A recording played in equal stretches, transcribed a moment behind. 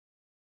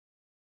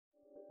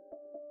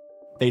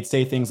they'd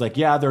say things like,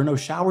 yeah, there are no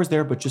showers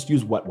there, but just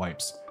use wet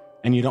wipes.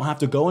 And you don't have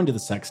to go into the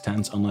sex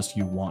tents unless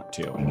you want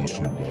to.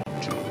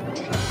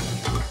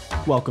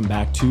 Welcome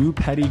back to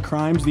Petty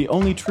Crimes, the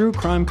only true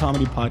crime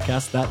comedy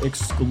podcast that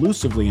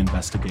exclusively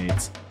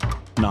investigates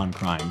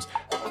non-crimes.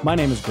 My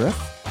name is Griff.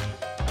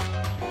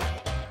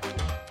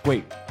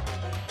 Wait,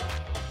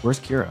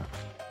 where's Kira?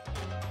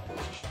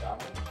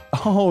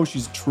 Oh,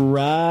 she's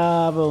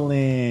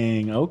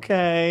traveling.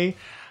 Okay.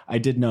 I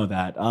did know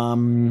that.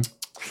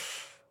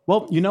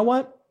 Well, you know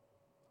what?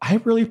 I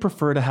really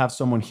prefer to have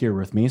someone here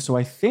with me, so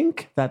I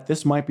think that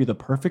this might be the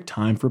perfect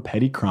time for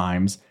Petty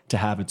Crimes to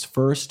have its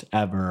first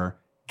ever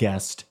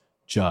guest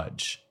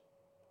judge.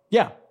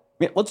 Yeah,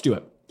 let's do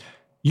it.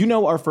 You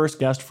know our first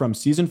guest from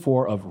season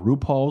 4 of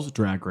RuPaul's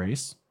Drag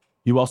Race.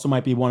 You also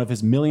might be one of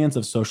his millions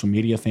of social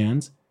media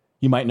fans.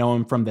 You might know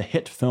him from the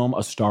hit film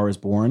A Star is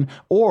Born,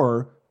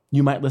 or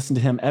you might listen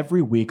to him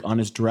every week on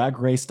his Drag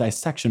Race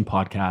dissection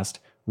podcast,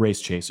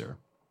 Race Chaser.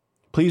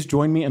 Please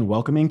join me in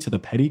welcoming to the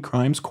Petty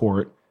Crimes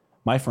Court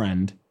my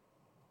friend,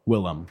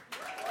 Willam.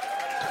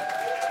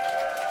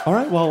 All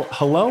right, well,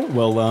 hello,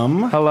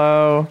 Willam.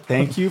 Hello.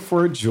 Thank you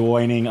for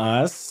joining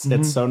us.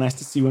 It's so nice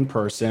to see you in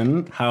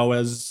person. How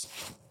has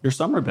your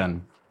summer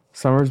been?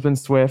 Summer's been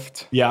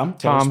swift. Yeah,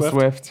 Tom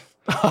Swift.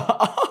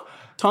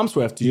 Tom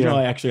Swift. Did you know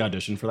I actually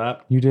auditioned for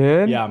that? You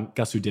did? Yeah,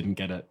 guess who didn't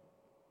get it?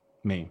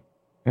 Me.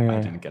 I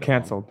didn't get it.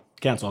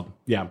 Canceled.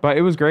 Yeah. But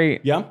it was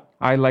great. Yeah?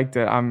 I liked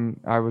it.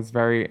 I was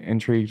very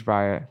intrigued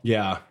by it.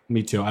 Yeah,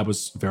 me too. I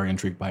was very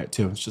intrigued by it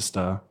too. It's just,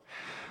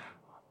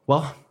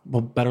 well,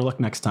 better luck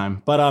next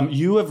time. But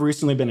you have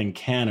recently been in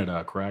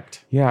Canada,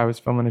 correct? Yeah, I was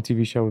filming a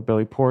TV show with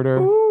Billy Porter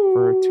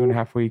for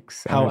 2.5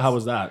 weeks. How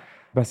was that?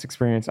 Best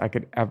experience I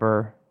could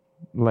ever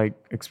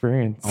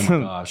experience. Oh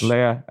my gosh.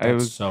 Leia. It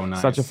was so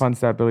nice. Such a fun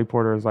set. Billy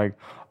Porter was like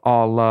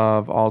all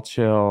love, all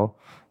chill.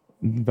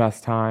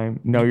 Best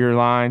time. Know your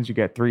lines. You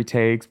get 3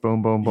 takes.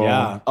 Boom, boom, boom.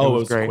 Yeah. It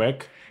was great.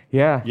 Quick.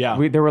 Yeah. Yeah.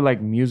 There were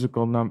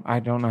musical I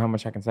don't know how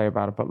much I can say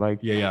about it, but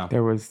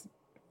there was,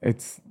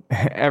 it's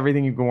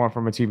everything you can want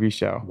from a TV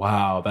show.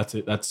 Wow. That's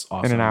it. That's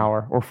awesome. In an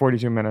hour or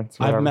 42 minutes.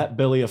 Whatever. I've met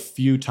Billy a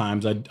few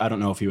times. I don't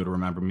know if he would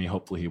remember me.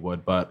 Hopefully he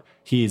would, but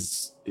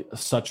he's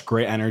such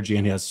great energy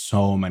and he has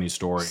so many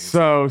stories.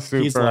 So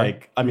super. He's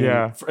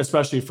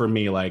especially for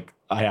me, I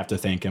have to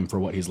thank him for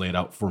what he's laid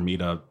out for me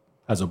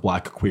as a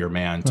Black queer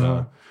man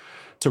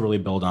to really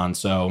build on.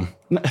 So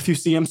if you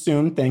see him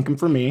soon, thank him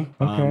for me.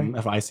 Okay.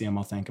 If I see him,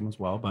 I'll thank him as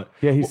well. But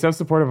yeah, he's so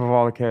supportive of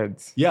all the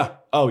kids. Yeah.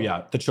 Oh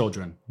yeah. The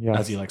children,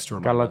 as he likes to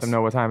remind us. Gotta let them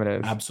know what time it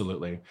is.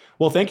 Absolutely.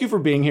 Well, thank you for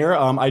being here.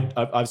 I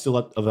obviously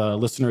let the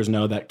listeners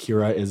know that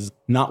Kira is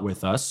not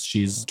with us.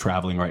 She's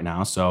traveling right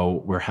now.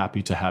 So we're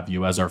happy to have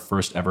you as our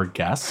first ever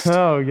guest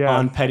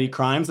on Petty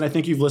Crimes. And I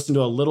think you've listened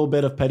to a little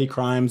bit of Petty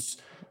Crimes.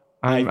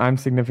 I'm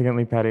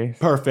significantly petty.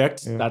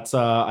 Perfect. Yeah. That's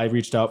I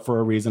reached out for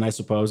a reason, I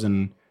suppose.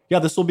 And yeah,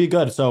 this will be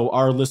good. So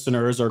our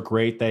listeners are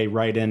great. They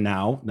write in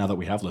now that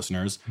we have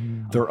listeners,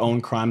 their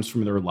own crimes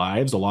from their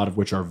lives, a lot of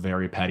which are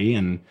very petty.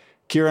 And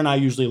Kira and I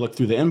usually look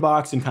through the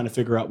inbox and kind of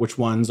figure out which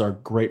ones are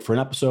great for an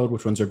episode,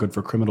 which ones are good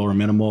for criminal or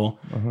minimal.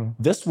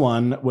 This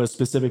one was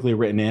specifically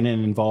written in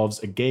and involves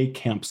a gay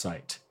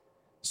campsite.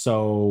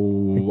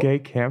 So a gay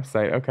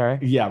campsite, okay.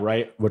 Yeah,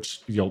 right.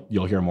 Which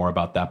you'll hear more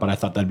about that. But I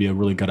thought that'd be a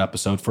really good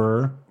episode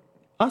for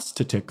us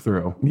to tick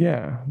through.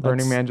 Yeah.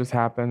 Burning Man just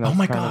happened. That's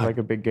kind of like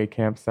a big gay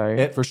campsite.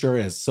 It for sure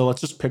is. So let's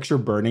just picture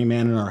Burning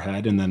Man in our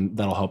head and then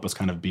that'll help us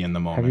kind of be in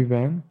the moment. Have you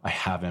been? I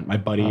haven't. My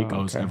buddy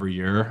goes every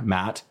year,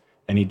 Matt,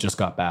 and he just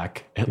got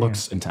back. It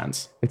looks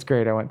intense. It's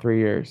great. I went 3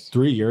 years.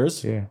 3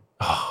 years? Yeah.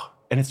 Oh,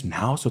 and it's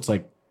now, so it's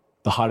like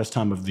the hottest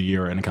time of the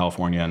year in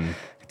California. And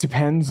it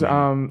depends.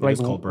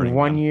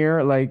 One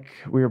year,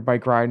 we were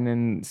bike riding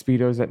in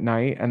Speedos at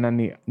night, and then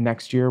the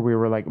next year we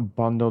were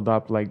bundled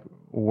up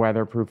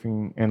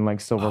weatherproofing in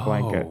silver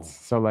blankets.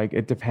 So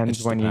it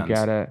depends when you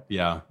get it.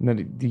 Yeah.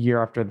 And the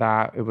year after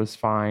that it was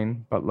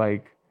fine, but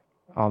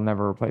I'll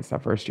never replace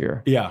that first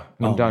year. Yeah.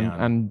 I'm done.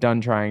 Man. I'm done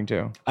trying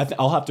to.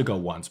 I'll have to go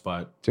once,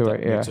 but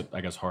makes it,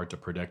 I guess, hard to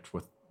predict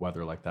with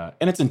weather like that.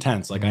 And it's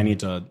intense. I need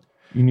to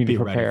You need to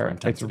prepare.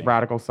 It's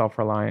radical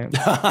self-reliance.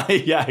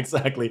 Yeah,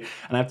 exactly.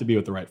 And I have to be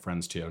with the right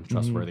friends too,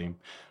 trustworthy.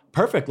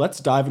 Perfect. Let's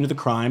dive into the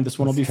crime. This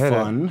one will be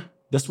fun.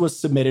 This was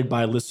submitted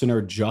by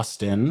listener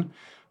Justin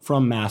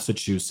from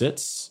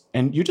Massachusetts.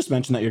 And you just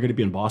mentioned that you're going to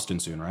be in Boston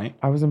soon, right?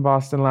 I was in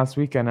Boston last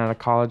weekend at a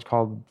college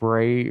called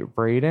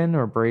Braden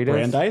or Bradis.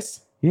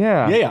 Brandeis?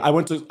 Yeah. Yeah. I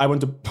went to,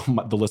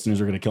 the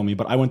listeners are going to kill me,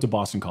 but I went to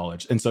Boston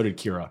College and so did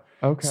Kira.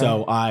 Okay.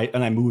 So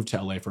I moved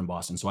to LA from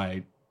Boston. So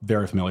I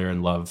very familiar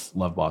and love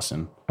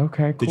Boston.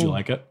 Okay, cool. Did you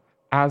like it?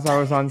 As I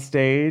was on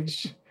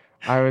stage,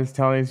 I was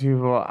telling these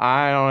people,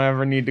 I don't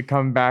ever need to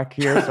come back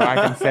here so I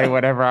can say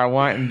whatever I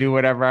want and do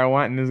whatever I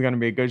want. And this is going to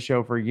be a good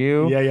show for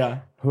you. Yeah, yeah.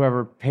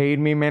 Whoever paid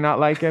me may not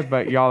like it,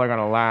 but y'all are going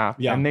to laugh.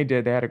 Yeah. And they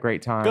did. They had a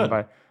great time. Good.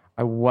 But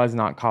I was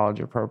not college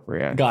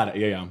appropriate. Got it.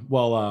 Yeah, yeah.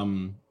 Well,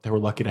 they were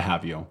lucky to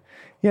have you.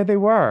 Yeah, they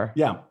were.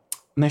 Yeah.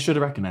 And they should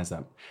have recognized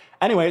that.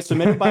 Anyway,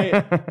 submitted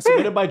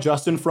by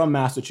Justin from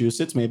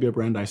Massachusetts, maybe a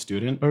Brandeis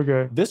student.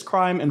 Okay. This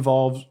crime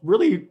involves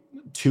really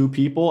two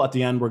people. At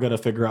the end, we're going to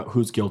figure out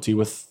who's guilty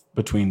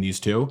between these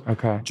two.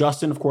 Okay.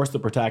 Justin, of course, the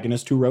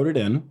protagonist who wrote it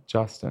in.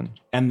 Justin.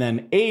 And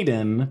then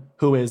Aiden,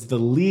 who is the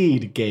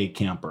lead gay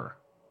camper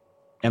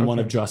and one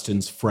of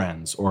Justin's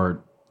friends,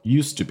 or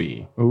used to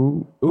be.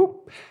 Ooh.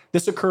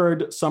 This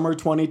occurred summer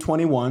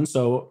 2021,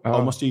 so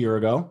almost a year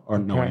ago. Or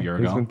no, a year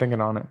ago. He's been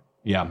thinking on it.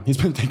 Yeah, he's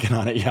been thinking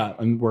on it, yeah.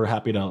 And we're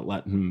happy to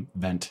let him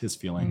vent his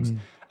feelings.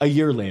 A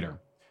year later.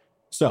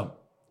 So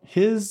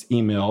his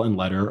email and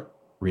letter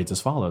reads as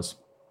follows.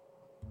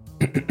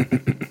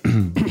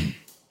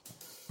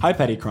 Hi,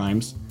 Petty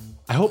Crimes.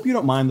 I hope you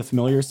don't mind the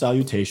familiar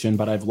salutation,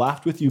 but I've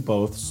laughed with you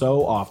both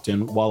so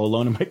often while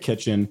alone in my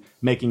kitchen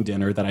making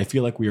dinner that I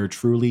feel like we are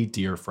truly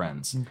dear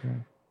friends. Okay.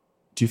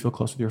 Do you feel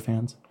close with your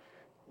fans?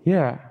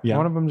 Yeah.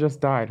 One of them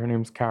just died. Her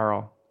name's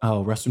Carol.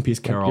 Oh, rest in peace,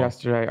 Carol. Like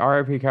yesterday.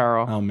 R.I.P.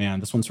 Carol. Oh man,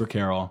 this one's for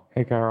Carol.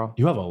 Hey, Carol.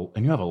 You have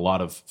a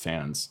lot of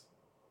fans.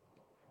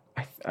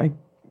 I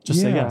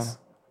just say yes.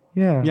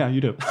 Yeah. Yeah, you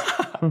do.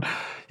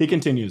 He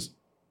continues.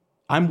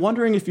 I'm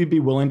wondering if you'd be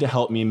willing to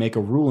help me make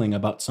a ruling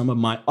about some of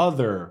my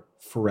other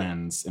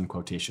friends in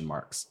quotation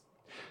marks.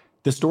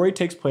 The story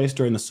takes place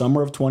during the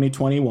summer of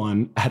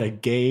 2021 at a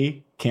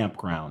gay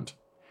campground.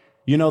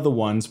 You know, the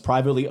ones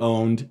privately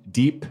owned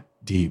deep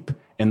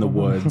in the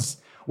woods,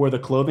 where the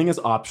clothing is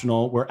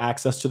optional, where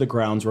access to the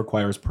grounds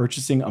requires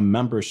purchasing a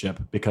membership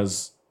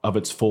because of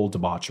its full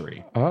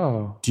debauchery.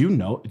 Oh.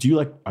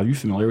 Are you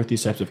familiar with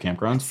these types of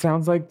campgrounds?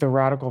 Sounds like the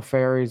Radical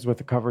Fairies with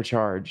a cover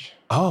charge.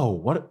 Oh,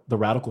 what? The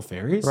Radical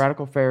Fairies?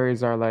 Radical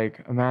Fairies are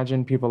like,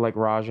 imagine people like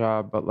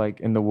Raja, but like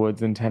in the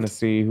woods in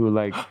Tennessee who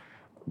like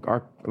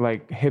are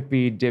like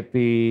hippy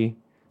dippy.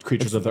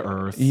 Creatures of the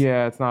earth.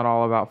 Yeah, it's not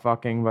all about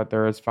fucking, but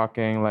there is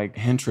fucking, like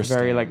interesting.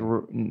 Very like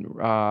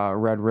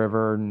Red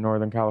River,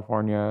 Northern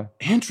California.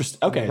 Interesting.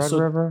 Okay, Red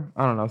River?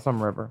 I don't know,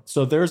 some river.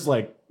 So there's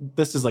like,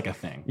 this is like a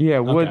thing. Yeah,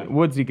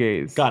 woodsy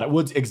gays. Got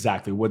it.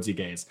 Exactly, woodsy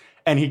gays.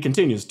 And he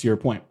continues, to your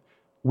point.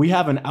 We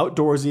have an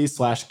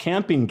outdoorsy /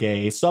 camping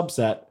gay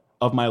subset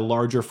of my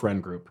larger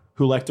friend group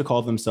who like to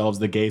call themselves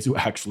the gays who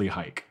actually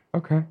hike.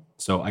 Okay.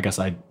 So I guess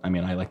I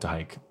like to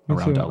hike Me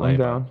around too. LA. I'm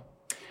down.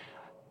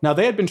 Now,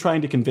 they had been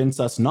trying to convince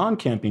us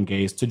non-camping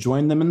gays to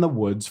join them in the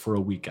woods for a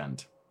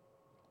weekend.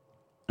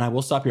 And I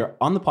will stop here.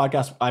 On the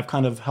podcast, I've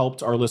kind of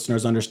helped our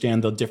listeners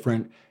understand the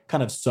different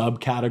kind of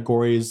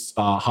subcategories,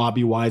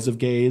 hobby-wise, of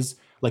gays.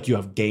 Like you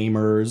have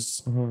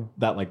gamers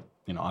that like,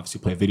 obviously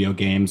play video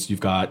games.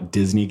 You've got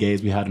Disney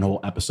gays. We had a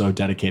whole episode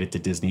dedicated to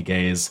Disney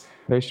gays.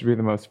 They should be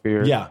the most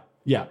feared.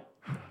 Yeah.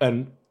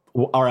 And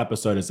our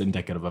episode is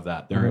indicative of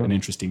that. They're an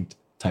interesting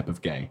type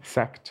of gay.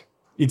 Sect.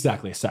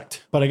 Exactly, a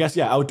sect. But I guess,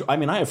 I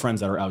have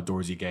friends that are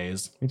outdoorsy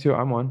gays. Me too,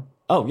 I'm one.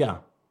 Oh, yeah.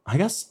 I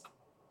guess,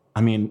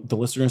 the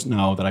listeners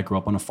know that I grew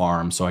up on a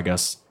farm, so I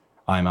guess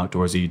I'm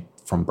outdoorsy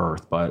from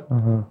birth. But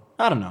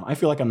I don't know. I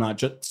feel like I'm not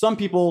just... Some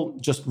people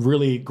just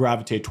really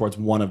gravitate towards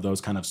one of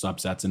those kind of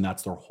subsets, and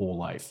that's their whole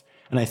life.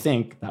 And I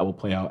think that will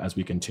play out as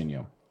we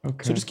continue.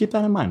 Okay. So just keep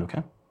that in mind,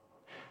 okay?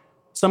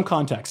 Some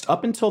context.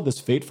 Up until this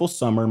fateful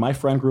summer, my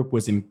friend group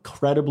was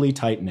incredibly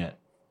tight-knit.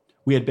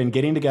 We had been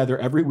getting together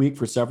every week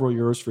for several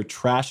years for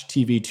Trash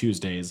TV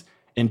Tuesdays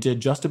and did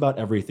just about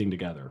everything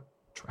together.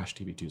 Trash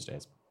TV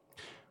Tuesdays.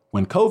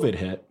 When COVID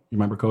hit, you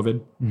remember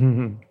COVID?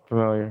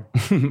 Familiar.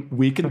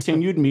 We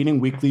continued meeting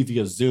weekly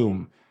via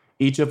Zoom,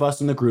 each of us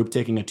in the group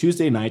taking a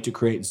Tuesday night to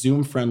create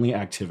Zoom-friendly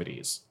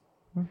activities.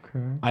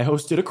 Okay. I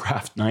hosted a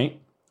craft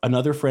night.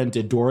 Another friend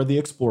did Dora the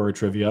Explorer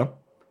trivia.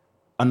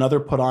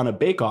 Another put on a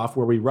bake-off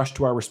where we rushed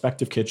to our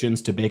respective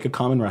kitchens to bake a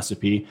common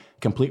recipe,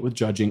 complete with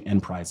judging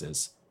and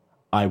prizes.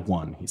 I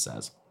won, he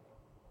says.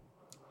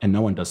 And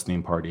no one does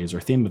theme parties or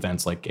theme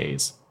events like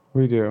gays.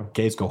 We do.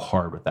 Gays go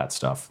hard with that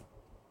stuff.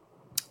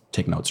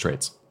 Take notes,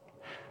 straights.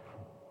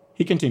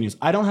 He continues,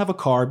 I don't have a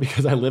car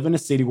because I live in a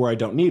city where I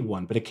don't need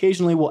one, but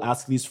occasionally we'll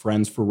ask these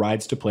friends for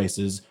rides to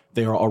places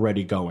they are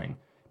already going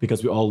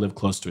because we all live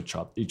close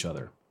to each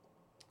other.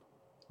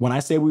 When I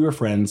say we were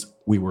friends,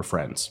 we were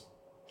friends.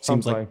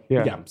 Seems like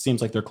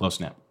seems like they're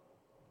close-knit.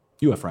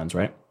 You have friends,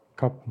 right?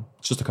 Couple.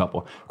 Just a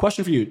couple.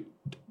 Question for you.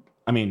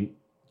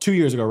 2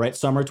 years ago, right?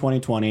 Summer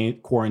 2020,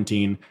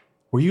 quarantine.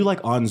 Were you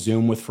like on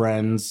Zoom with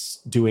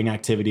friends doing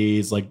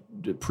activities like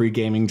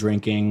pre-gaming,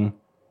 drinking?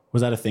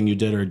 Was that a thing you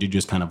did, or did you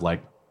just kind of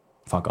like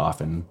fuck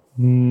off and...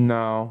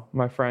 No,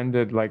 my friend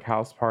did like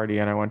house party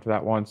and I went to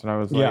that once and I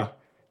was like,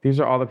 these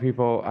are all the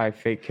people I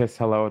fake kiss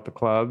hello at the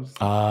clubs.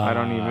 I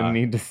don't even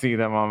need to see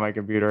them on my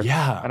computer.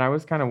 Yeah. And I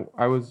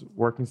was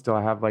working still.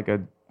 I have like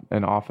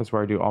an office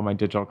where I do all my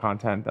digital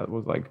content that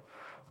was like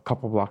a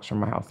couple blocks from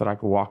my house that I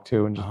could walk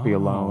to and just be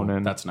alone.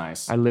 And that's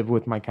nice. I live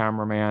with my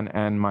cameraman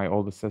and my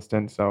old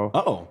assistant.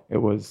 So it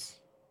was...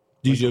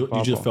 Did you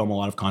just film a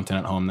lot of content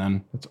at home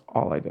then? That's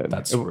all I did.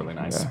 That's really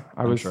nice. Yeah.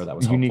 I'm sure that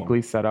was uniquely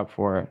helpful. set up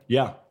for it.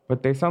 Yeah.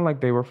 But they sound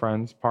like they were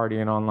friends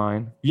partying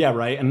online. Yeah,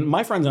 right. And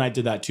my friends and I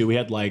did that too. We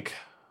had like,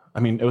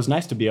 it was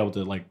nice to be able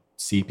to like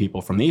see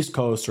people from the East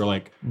Coast or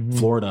like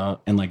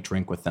Florida and like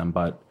drink with them.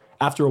 But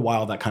after a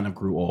while, that kind of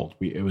grew old.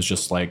 It was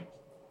just like,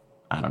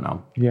 I don't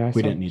know. Yeah,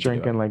 we didn't need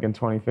drinking to do it. like in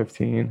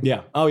 2015.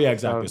 Yeah. Oh yeah,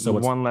 exactly. So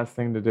it's one less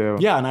thing to do.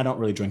 Yeah, and I don't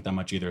really drink that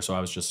much either. So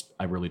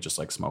I really just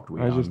like smoked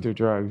weed. I just do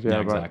drugs. Yeah,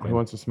 exactly. But who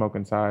wants to smoke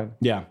inside?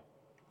 Yeah,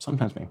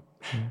 sometimes me.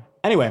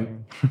 Anyway,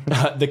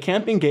 the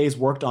camping gays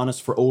worked on us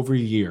for over a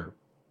year.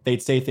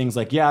 They'd say things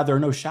like, yeah, there are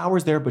no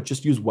showers there, but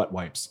just use wet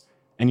wipes.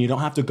 And you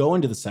don't have to go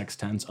into the sex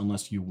tents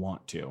unless you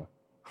want to.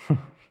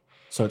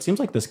 So it seems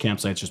like this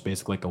campsite's just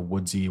basically like a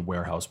woodsy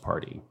warehouse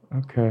party.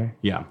 Okay.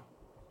 Yeah.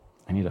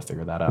 I need to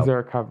figure that out. Is there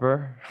a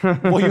cover?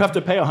 Well, you have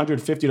to pay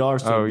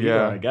 $150 to be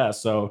there, I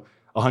guess. So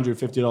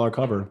 $150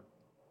 cover.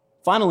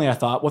 Finally, I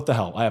thought, what the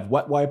hell? I have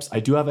wet wipes. I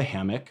do have a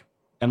hammock.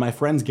 And my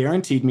friends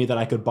guaranteed me that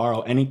I could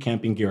borrow any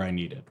camping gear I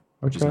needed,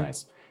 which is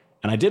nice.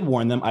 And I did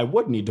warn them I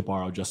would need to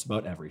borrow just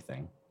about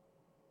everything.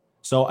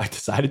 So I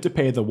decided to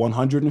pay the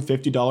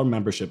 $150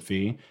 membership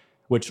fee,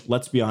 which,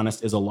 let's be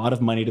honest, is a lot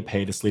of money to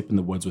pay to sleep in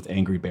the woods with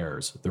angry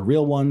bears, the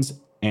real ones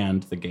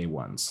and the gay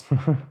ones.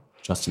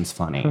 Justin's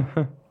funny.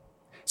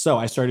 So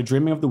I started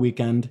dreaming of the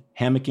weekend,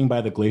 hammocking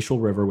by the glacial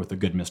river with a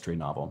good mystery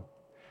novel.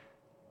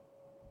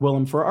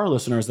 Willam, for our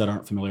listeners that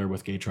aren't familiar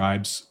with gay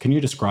tribes, can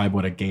you describe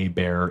what a gay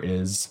bear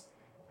is?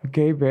 A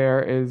gay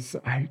bear is,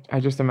 I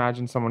just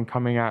imagine someone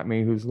coming at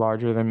me who's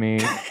larger than me,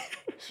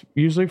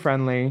 usually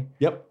friendly.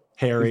 Yep.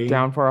 Hairy. He's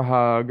down for a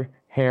hug,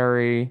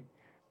 hairy,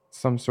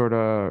 some sort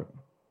of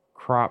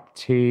crop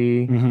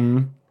tee,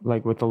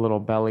 like with a little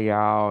belly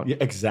out. Yeah,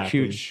 exactly.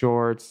 Cute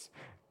shorts.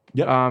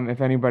 Yep. If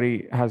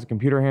anybody has a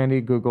computer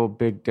handy, Google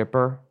Big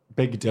Dipper.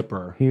 Big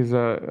Dipper. He's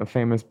a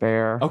famous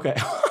bear. Okay.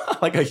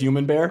 Like a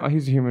human bear? Oh,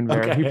 he's a human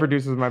bear. Okay. He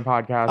produces my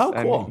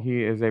podcast, cool. and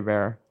he is a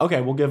bear. Okay,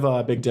 we'll give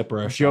Big Dipper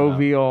a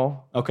Jovial.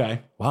 shout out.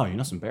 Okay. Wow, you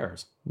know some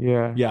bears.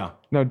 Yeah. Yeah.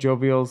 No,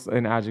 jovial's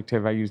an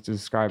adjective I use to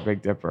describe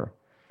Big Dipper.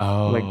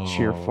 Oh. Like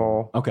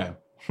cheerful. Okay.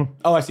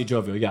 Oh, I see.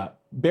 Jovial. Yeah.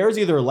 Bears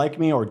either like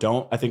me or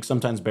don't. I think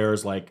sometimes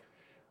bears like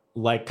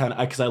kind of,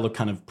 because I look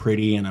kind of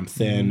pretty and I'm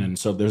thin. And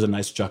so there's a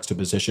nice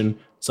juxtaposition.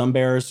 Some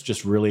bears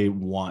just really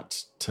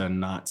want to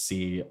not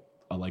see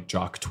a like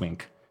jock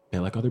twink. They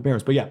like other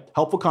bears. But yeah,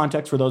 helpful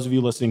context for those of you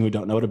listening who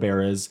don't know what a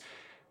bear is.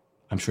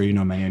 I'm sure you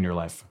know many in your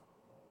life.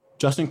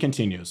 Justin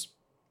continues.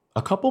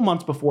 A couple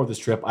months before this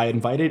trip, I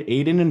invited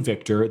Aiden and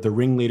Victor, the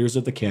ringleaders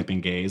of the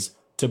camping gays,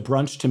 to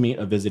brunch to meet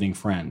a visiting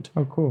friend.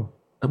 Oh, cool.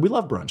 We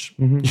love brunch.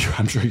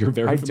 I'm sure you're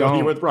very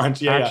familiar with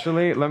brunch. Yeah,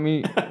 actually, let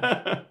me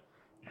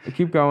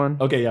keep going.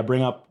 Okay, yeah,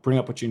 bring up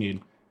what you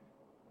need.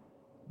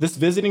 This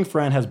visiting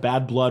friend has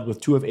bad blood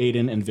with two of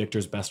Aiden and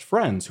Victor's best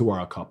friends, who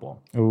are a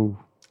couple. Ooh.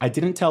 I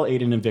didn't tell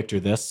Aiden and Victor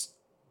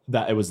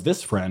that it was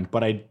this friend,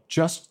 but I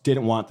just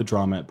didn't want the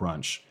drama at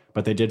brunch.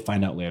 But they did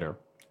find out later.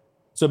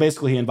 So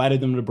basically, he invited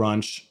them to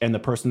brunch, and the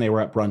person they were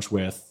at brunch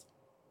with,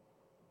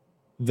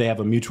 they have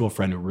a mutual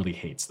friend who really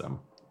hates them.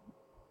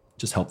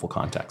 Just helpful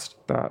context.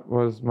 That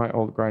was my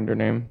old Grindr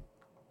name.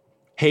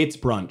 Hates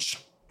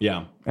brunch.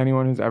 Yeah.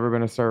 Anyone who's ever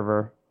been a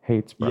server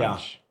hates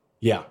brunch.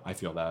 Yeah, I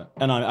feel that.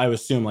 And I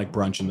assume like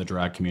brunch in the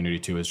drag community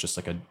too is just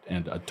like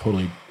a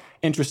totally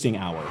interesting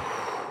hour.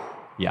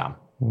 Yeah.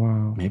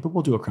 Wow. Maybe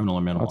we'll do a criminal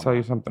or minimal. I'll tell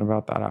you something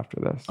about that after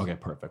this. Okay,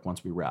 perfect.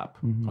 Once we wrap,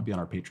 I'll be on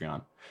our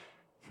Patreon.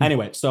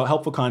 Anyway, so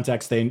helpful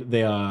context. They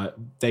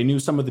knew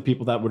some of the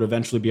people that would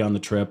eventually be on the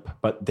trip,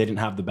 but they didn't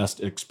have the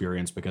best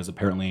experience because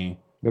apparently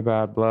the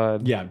bad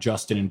blood. Yeah,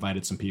 Justin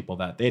invited some people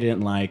that they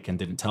didn't like and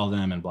didn't tell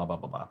them and blah, blah,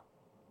 blah, blah.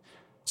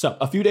 So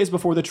a few days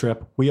before the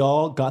trip, we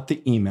all got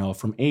the email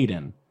from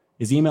Aiden.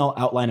 His email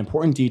outlined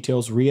important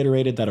details,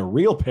 reiterated that a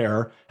real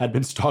pair had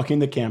been stalking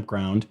the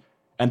campground,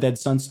 and then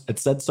it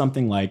said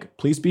something like,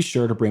 please be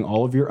sure to bring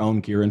all of your own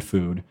gear and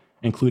food,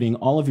 including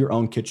all of your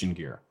own kitchen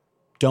gear.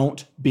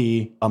 Don't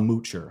be a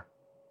moocher.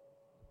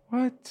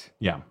 What?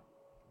 Yeah.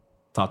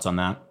 Thoughts on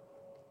that?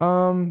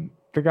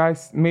 The guy,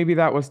 maybe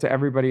that was to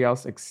everybody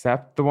else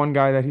except the one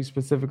guy that he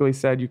specifically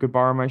said you could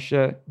borrow my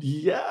shit.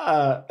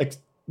 Yeah.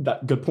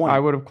 Good point. I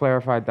would have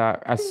clarified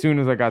that as soon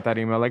as I got that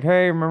email. Like,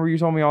 hey, remember you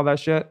told me all that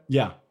shit?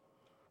 Yeah.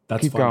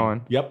 That's Keep funny.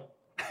 going. Yep.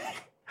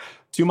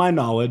 To my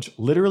knowledge,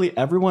 literally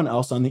everyone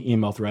else on the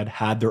email thread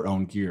had their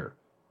own gear.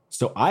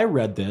 So I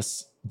read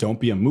this, don't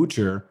be a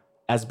moocher,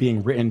 as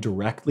being written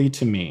directly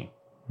to me.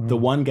 The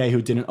one guy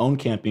who didn't own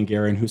camping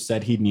gear and who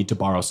said he'd need to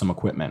borrow some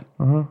equipment.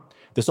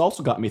 This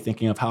also got me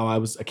thinking of how I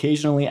was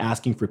occasionally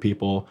asking for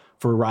people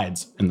for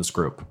rides in this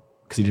group.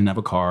 Because he didn't have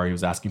a car. He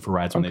was asking for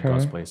rides when they'd go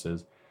to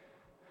places.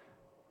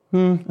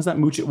 Is that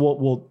moocher?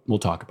 We'll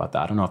talk about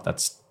that. I don't know if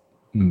that's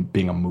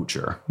being a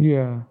moocher.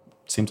 Yeah.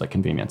 Seems like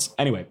convenience.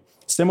 Anyway,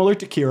 similar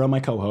to Kira,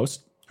 my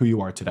co-host, who you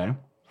are today,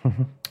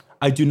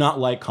 I do not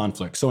like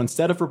conflict. So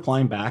instead of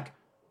replying back,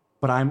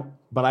 am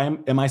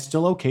I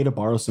still okay to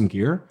borrow some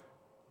gear?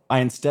 I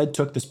instead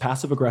took this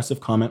passive-aggressive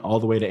comment all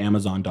the way to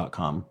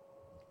Amazon.com.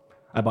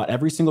 I bought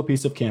every single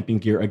piece of camping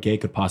gear a gay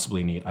could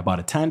possibly need. I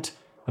bought a tent,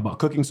 I bought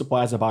cooking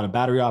supplies, I bought a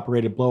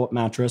battery-operated blow-up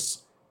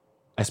mattress.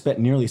 I spent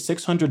nearly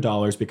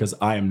 $600 because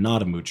I am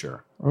not a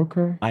moocher.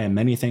 Okay. I am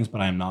many things,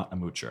 but I am not a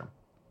moocher.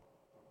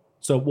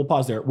 So we'll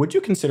pause there. Would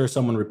you consider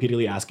someone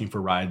repeatedly asking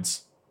for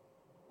rides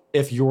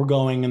if you're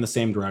going in the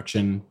same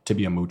direction to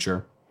be a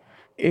moocher?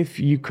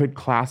 If you could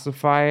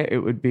classify it, it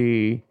would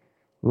be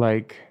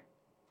like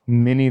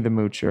Minnie the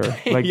Moocher,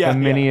 like the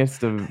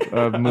miniest of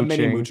mooching.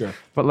 Mini moocher.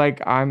 But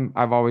like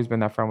I've always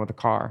been that friend with the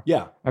car.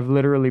 Yeah. I've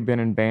literally been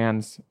in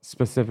bands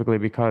specifically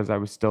because I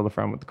was still the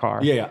friend with the car.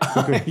 Yeah.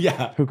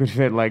 Who could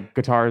fit like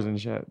guitars and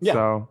shit. Yeah.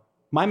 So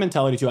my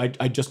mentality too,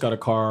 I just got a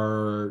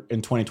car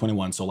in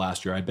 2021. So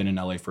last year I'd been in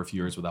LA for a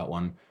few years without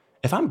one.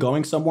 If I'm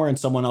going somewhere and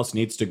someone else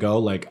needs to go,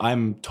 like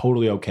I'm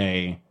totally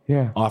okay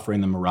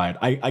offering them a ride.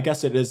 I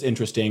guess it is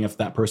interesting if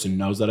that person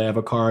knows that I have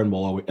a car and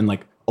will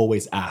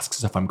always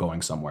asks if I'm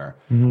going somewhere.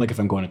 Like if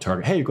I'm going to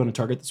Target, hey, you're going to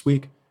Target this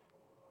week?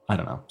 I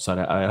don't know. So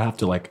I'd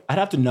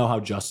have to know how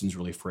Justin's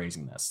really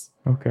phrasing this.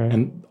 Okay.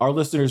 And our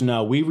listeners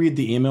know we read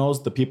the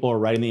emails. The people are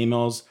writing the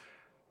emails.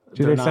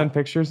 Do they send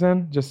pictures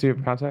in just so you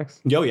have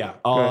context? Oh,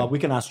 yeah. We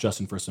can ask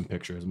Justin for some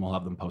pictures and we'll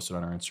have them posted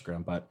on our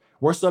Instagram. But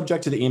we're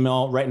subject to the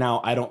email. Right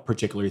now, I don't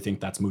particularly think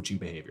that's mooching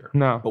behavior.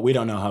 No. But we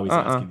don't know how he's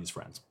asking these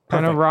friends.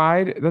 Perfect. And a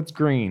ride, that's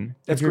green.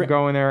 If you're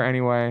going there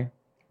anyway.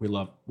 We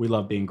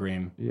love being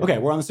green. Yeah. Okay,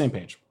 we're on the same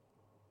page.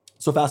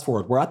 So fast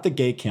forward. We're at the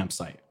gay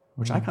campsite,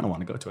 which I kind of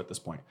want to go to at this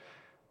point.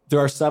 There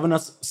are seven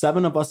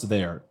of us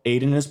there.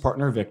 Aiden and his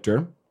partner,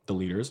 Victor, the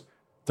leaders.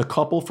 The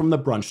couple from the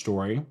brunch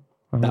story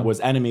that was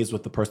enemies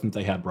with the person that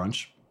they had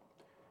brunch.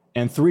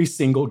 And 3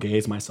 single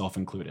gays, myself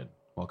included.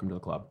 Welcome to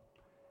the club.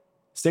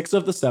 6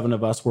 of the 7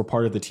 of us were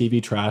part of the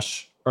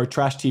Trash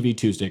TV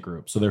Tuesday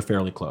group, so they're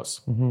fairly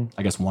close.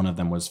 I guess one of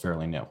them was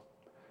fairly new.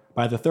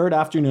 By the 3rd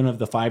afternoon of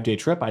the 5-day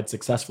trip, I'd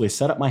successfully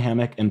set up my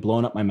hammock and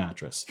blown up my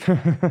mattress.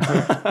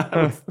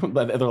 They're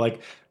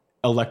like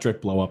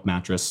electric blow-up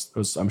mattress. It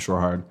was, I'm sure,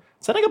 hard.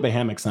 Setting up a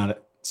hammock's not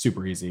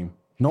super easy,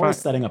 nor is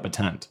setting up a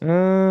tent.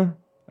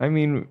 I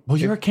mean... Well,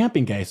 you're a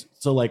camping guy,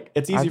 so like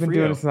it's easy for you. I've been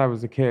doing it since I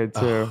was a kid,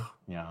 too.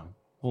 Yeah.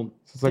 Well,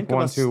 so it's like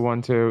 1, 2,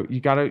 1, 2. You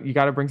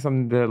gotta bring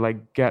something to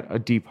like get a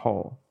deep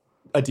hole.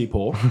 A deep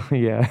hole?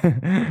 Yeah.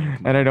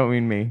 And I don't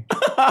mean me.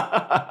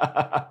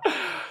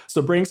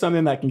 So bring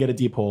something that can get a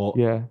deep hole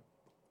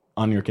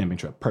on your camping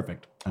trip.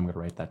 Perfect. I'm going to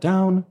write that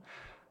down.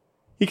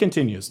 He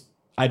continues.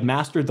 I'd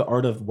mastered the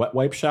art of wet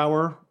wipe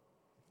shower.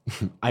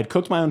 I'd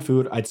cooked my own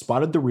food. I'd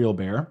spotted the real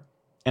bear.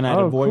 And I'd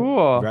avoided...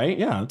 cool. Right?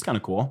 Yeah, that's kind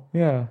of cool.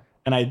 Yeah.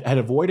 And I had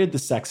avoided the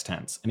sex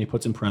tents. And he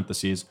puts in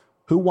parentheses,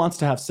 who wants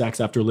to have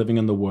sex after living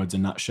in the woods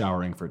and not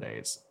showering for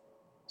days?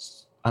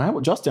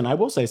 And Justin, I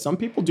will say, some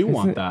people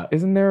want that.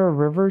 Isn't there a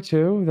river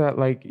too that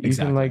like you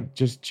can like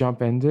just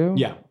jump into?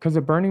 Yeah. Because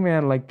at Burning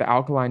Man, like the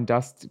alkaline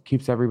dust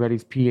keeps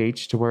everybody's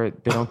pH to where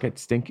they don't get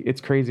stinky.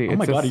 It's crazy. Oh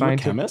my God, are you a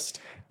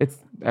chemist?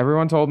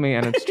 Everyone told me,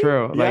 and it's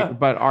true. Yeah.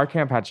 But our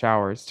camp had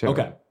showers too.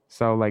 Okay.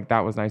 So like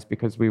that was nice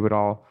because we would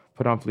all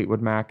put on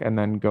Fleetwood Mac and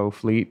then go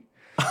Fleet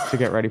to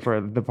get ready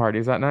for the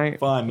parties that night.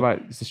 Fun.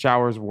 But the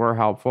showers were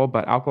helpful.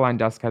 But alkaline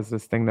dust has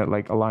this thing that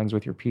like aligns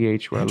with your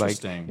pH where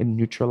like it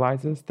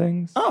neutralizes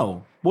things.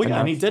 Oh, well, yeah.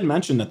 And he did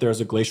mention that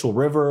there's a glacial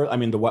river. I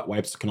mean, the wet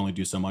wipes can only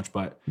do so much,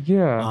 but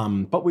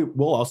but we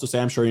will also say,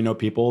 I'm sure you know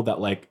people that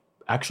like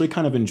actually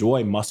kind of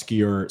enjoy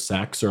muskier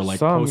sex or like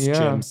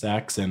post-gym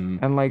sex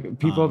and like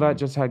people that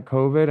just had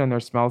COVID and their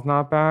smell's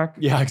not back.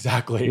 Yeah,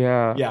 exactly.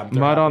 Yeah.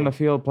 Mud on the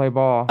field, play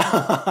ball.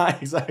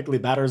 Exactly.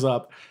 Batters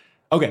up.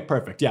 Okay,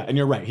 perfect. Yeah, and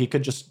you're right. He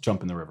could just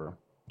jump in the river.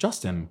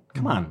 Justin,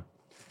 come on.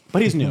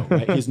 But he's new,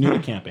 right? He's new to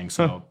camping,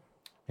 so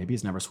maybe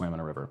he's never swam in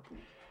a river.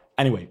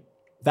 Anyway,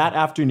 that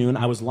afternoon,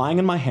 I was lying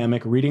in my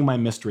hammock reading my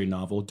mystery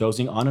novel,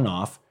 dozing on and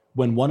off,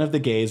 when one of the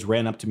gays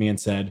ran up to me and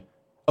said,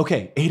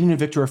 okay, Aiden and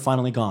Victor are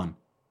finally gone.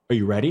 Are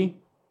you ready?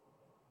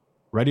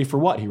 Ready for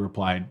what? He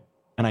replied.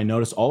 And I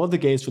noticed all of the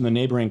gays from the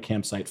neighboring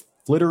campsite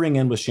flittering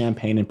in with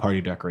champagne and party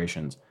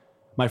decorations.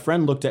 My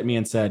friend looked at me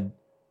and said,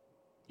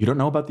 you don't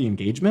know about the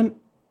engagement?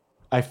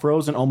 I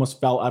froze and almost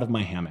fell out of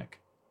my hammock.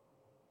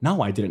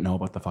 No, I didn't know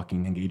about the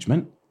fucking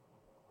engagement.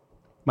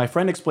 My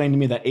friend explained to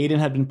me that Aiden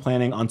had been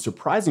planning on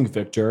surprising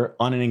Victor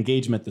on an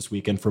engagement this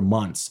weekend for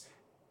months,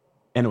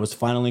 and it was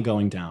finally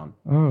going down.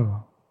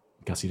 Oh.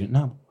 Guess he didn't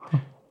know.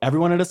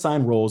 Everyone had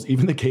assigned roles,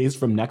 even the gays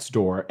from next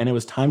door, and it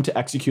was time to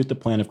execute the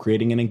plan of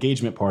creating an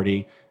engagement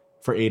party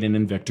for Aiden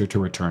and Victor to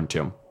return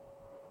to.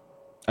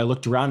 I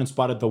looked around and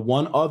spotted the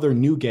one other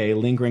new gay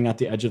lingering at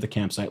the edge of the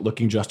campsite,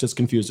 looking just as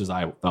confused as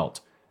I felt.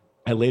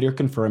 I later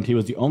confirmed he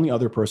was the only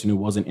other person who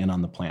wasn't in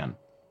on the plan.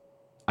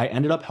 I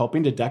ended up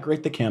helping to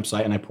decorate the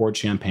campsite and I poured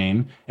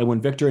champagne, and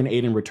when Victor and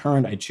Aiden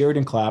returned, I cheered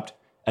and clapped,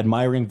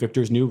 admiring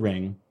Victor's new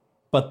ring.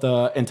 But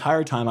the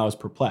entire time I was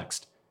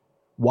perplexed.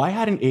 Why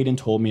hadn't Aiden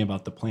told me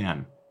about the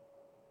plan?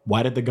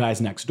 Why did the guys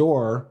next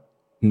door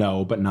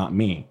know, but not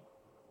me?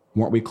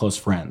 Weren't we close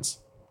friends?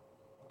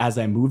 As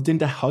I moved in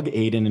to hug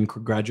Aiden in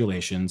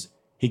congratulations,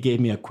 he gave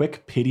me a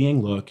quick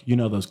pitying look, you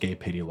know those gay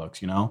pity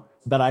looks, you know?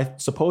 That I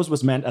suppose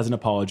was meant as an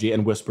apology,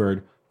 and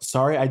whispered,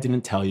 sorry I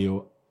didn't tell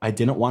you. I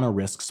didn't want to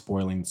risk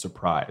spoiling the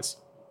surprise.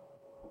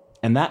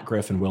 And that,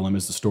 Griff and Willam,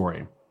 is the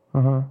story.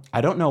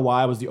 I don't know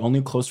why I was the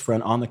only close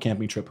friend on the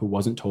camping trip who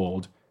wasn't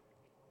told.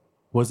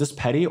 Was this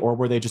petty, or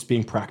were they just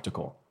being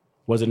practical?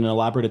 Was it an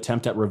elaborate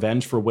attempt at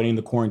revenge for winning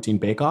the quarantine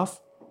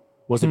bake-off?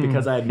 Was it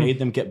because I had made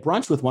them get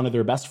brunch with one of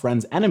their best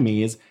friend's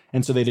enemies,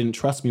 and so they didn't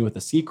trust me with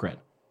a secret?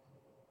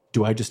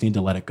 Do I just need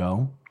to let it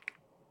go?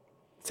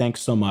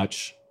 Thanks so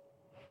much,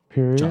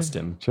 Period.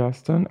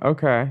 Justin.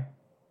 Okay.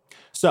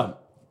 So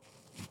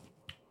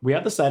we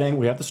have the setting,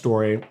 we have the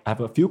story. I have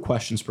a few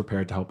questions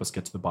prepared to help us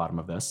get to the bottom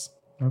of this.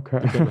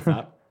 Okay. You good with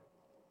that?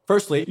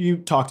 Firstly, you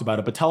talked about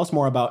it, but tell us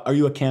more about, are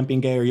you a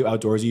camping gay? Are you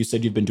outdoorsy? You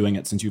said you've been doing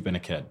it since you've been a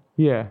kid.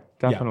 Yeah,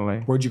 definitely.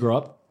 Yeah. Where'd you grow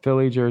up?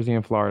 Philly, Jersey,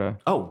 and Florida.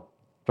 Oh.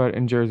 But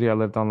in Jersey, I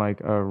lived on like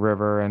a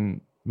river,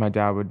 and my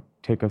dad would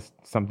take us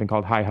something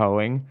called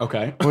hi-hoing.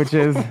 Okay. Which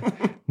is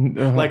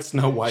like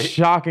Snow White.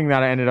 Shocking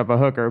that I ended up a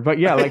hooker. But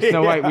yeah, like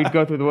Snow White, we'd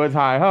go through the woods,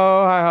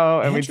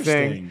 hi-ho, and we'd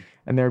sing.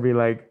 And there'd be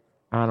like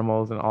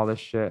animals and all this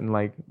shit. And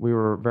like we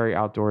were very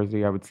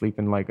outdoorsy. I would sleep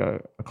in like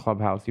a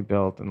clubhouse he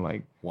built and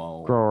like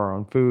grow our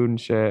own food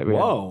and shit. We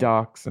had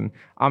ducks, and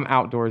I'm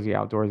outdoorsy.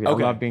 Okay. I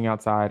love being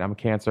outside. I'm a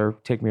Cancer.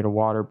 Take me to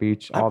water,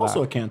 beach, all that. I'm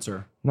also a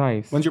Cancer.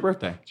 Nice. When's your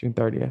birthday? June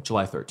 30th.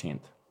 July 13th.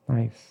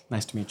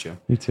 Nice to meet you.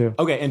 You too.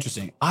 Okay,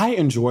 interesting. I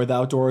enjoy the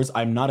outdoors.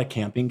 I'm not a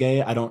camping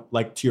gay. I don't,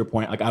 like, to your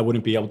point, like I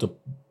wouldn't be able to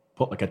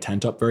put like a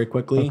tent up very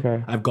quickly.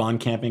 Okay. I've gone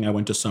camping. I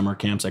went to summer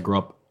camps. I grew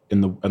up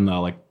in the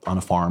like on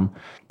a farm,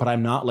 but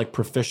I'm not like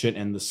proficient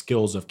in the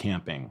skills of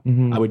camping.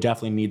 Mm-hmm. I would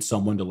definitely need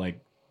someone to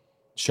like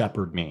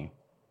shepherd me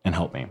and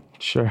help me.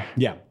 Sure.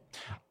 Yeah.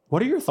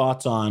 What are your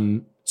thoughts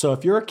on, so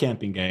if you're a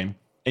camping gay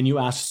and you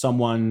ask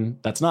someone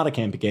that's not a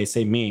camping gay,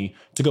 say me,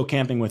 to go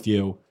camping with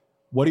you,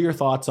 what are your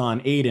thoughts on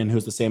Aiden,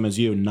 who's the same as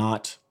you,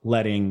 not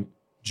letting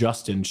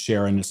Justin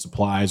share in his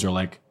supplies or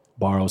like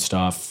borrow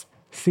stuff?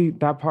 See,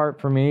 that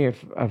part for me,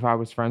 if I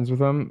was friends with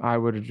him, I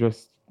would have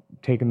just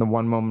taken the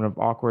one moment of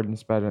awkward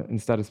instead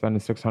of spending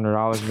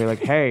 $600 and be like,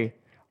 hey,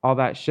 all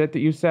that shit that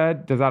you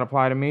said, does that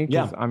apply to me?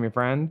 Because I'm your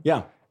friend.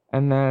 Yeah.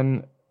 And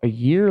then a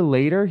year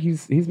later,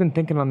 he's been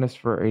thinking on this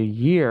for a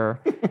year.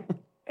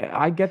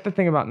 I get the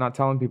thing about not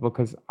telling people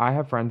because I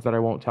have friends that I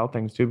won't tell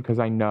things to because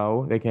I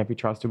know they can't be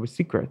trusted with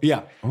secrets.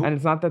 Yeah. And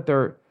it's not that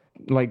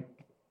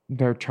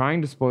they're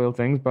trying to spoil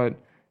things, but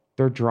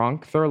they're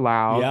drunk, they're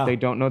loud, they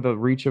don't know the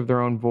reach of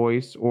their own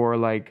voice, or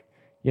like,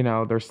 you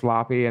know, they're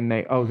sloppy and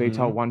they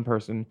tell one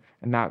person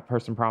and that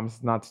person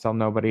promises not to tell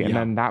nobody. And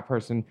then that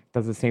person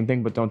does the same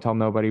thing, but don't tell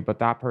nobody, but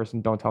that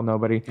person don't tell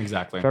nobody.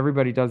 Exactly. If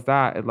everybody does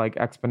that, it like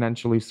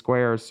exponentially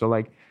squares. So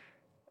like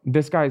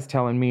this guy's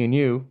telling me and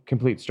you,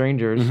 complete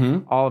strangers,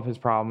 all of his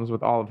problems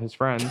with all of his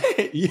friends.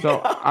 So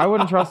I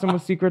wouldn't trust him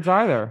with secrets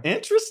either.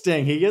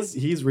 Interesting.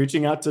 He's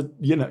reaching out to,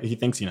 you know, he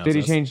thinks he knows. Did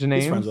he change the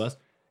names? He's friends with us.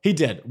 He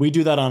did. We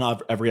do that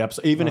on every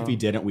episode. Even if he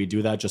didn't, we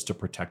do that just to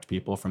protect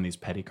people from these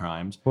petty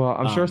crimes. Well,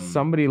 I'm sure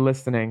somebody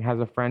listening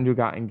has a friend who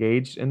got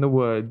engaged in the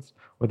woods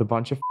with a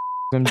bunch of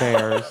and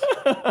bears,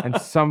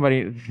 and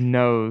somebody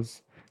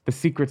knows the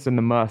secrets in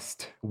the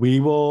must.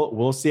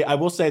 We'll see. I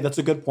will say that's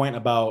a good point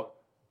about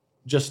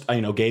just,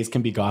 you know, gays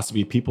can be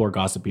gossipy. People are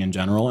gossipy in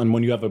general. And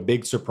when you have a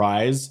big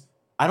surprise,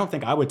 I don't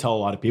think I would tell a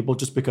lot of people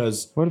just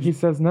because. What if he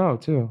says no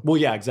too? Well,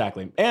 yeah,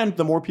 exactly. And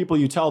the more people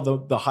you tell,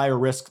 the higher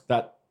risk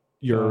that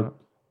your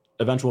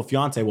eventual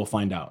fiance will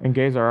find out. And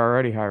gays are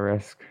already high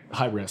risk.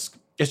 High risk.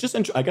 It's just,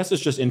 I guess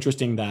it's just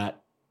interesting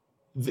that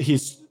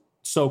he's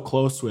so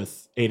close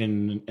with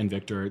Aiden and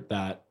Victor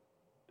that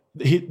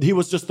he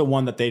was just the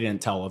one that they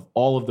didn't tell of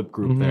all of the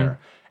group there.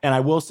 And I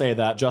will say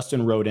that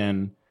Justin wrote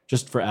in,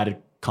 just for added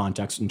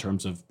context in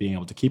terms of being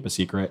able to keep a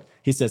secret.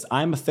 He says,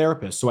 I'm a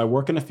therapist, so I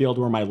work in a field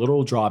where my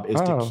literal job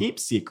is to keep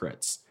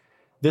secrets.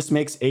 This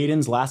makes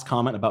Aiden's last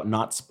comment about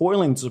not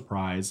spoiling the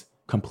surprise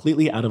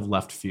completely out of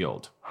left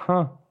field.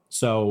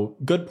 So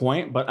good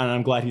point, and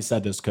I'm glad he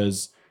said this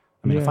because,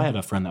 I mean, if I had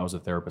a friend that was a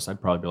therapist,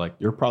 I'd probably be like,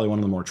 you're probably one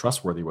of the more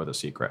trustworthy with a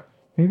secret.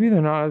 Maybe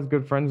they're not as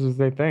good friends as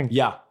they think.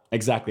 Yeah,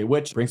 exactly.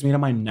 Which brings me to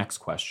my next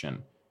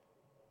question.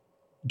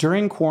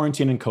 During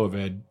quarantine and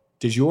COVID,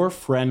 did your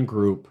friend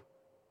group,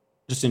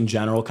 just in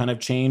general, kind of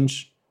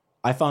change?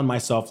 I found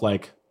myself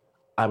like,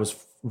 I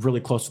was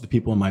really close to the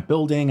people in my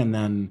building, and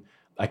then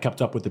I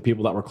kept up with the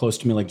people that were close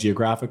to me, like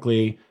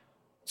geographically.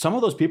 Some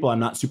of those people I'm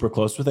not super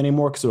close with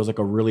anymore because it was like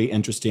a really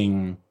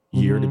interesting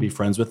year to be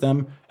friends with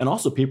them. And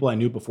also people I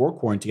knew before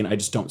quarantine, I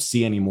just don't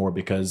see anymore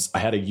because I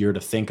had a year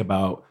to think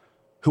about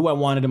who I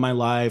wanted in my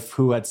life,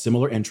 who had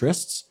similar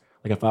interests.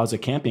 Like if I was a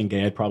camping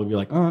gay, I'd probably be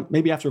like,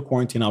 maybe after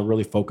quarantine, I'll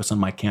really focus on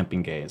my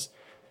camping gays.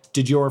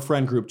 Did your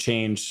friend group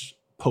change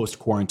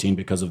post-quarantine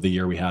because of the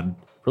year we had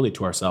really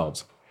to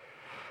ourselves?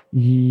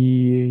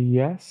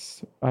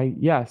 Yes.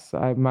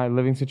 My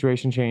living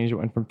situation changed. It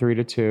went from 3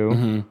 to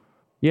 2.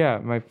 Yeah,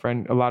 my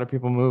friend, a lot of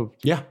people moved.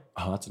 Yeah.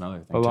 Oh, that's another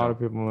thing. A lot of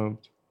people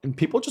moved. And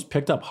people just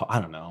picked up,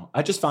 I don't know.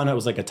 I just found it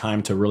was like a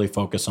time to really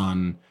focus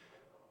on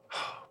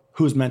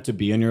who's meant to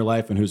be in your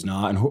life and who's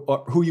not, and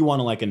who you want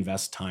to like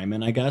invest time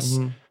in, I guess.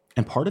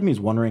 And part of me is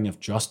wondering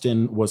if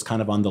Justin was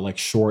kind of on the like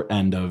short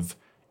end of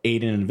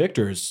Aiden and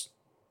Victor's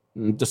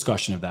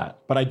discussion of that.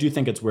 But I do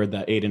think it's weird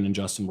that Aiden and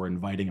Justin were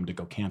inviting him to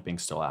go camping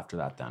still after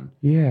that then.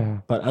 Yeah.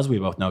 But as we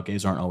both know,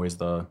 gays aren't always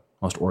the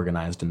most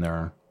organized in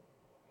their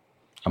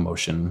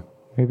emotion.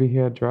 Maybe he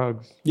had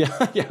drugs. Yeah,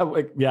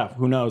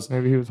 who knows?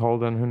 Maybe he was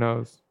holding, who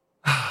knows?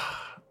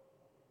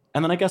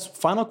 And then I guess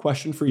final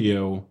question for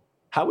you.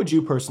 How would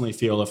you personally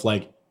feel if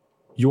like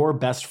your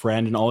best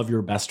friend and all of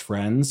your best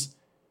friends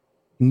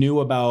knew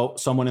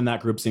about someone in that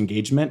group's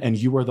engagement and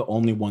you were the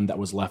only one that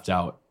was left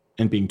out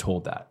and being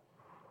told that?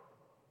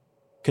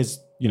 Because,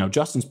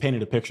 Justin's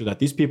painted a picture that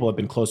these people have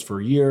been close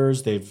for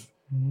years. They've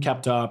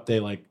kept up. They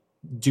like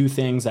do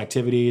things,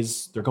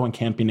 activities. They're going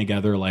camping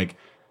together. Like,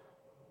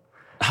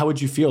 how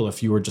would you feel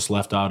if you were just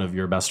left out of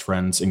your best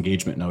friend's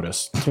engagement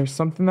notice? There's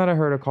something that I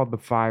heard called the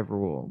 5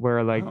 rule,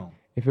 where like,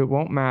 if it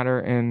won't matter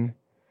in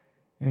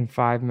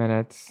 5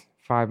 minutes,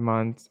 5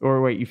 months,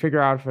 or wait, you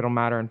figure out if it'll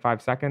matter in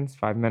 5 seconds,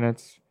 5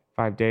 minutes,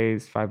 5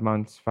 days, 5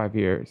 months, 5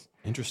 years.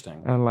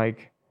 Interesting. And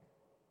like,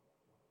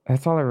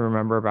 that's all I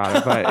remember about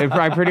it. But if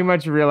I pretty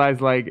much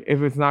realized, like,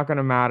 if it's not going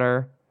to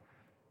matter,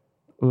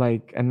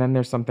 like, and then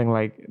there's something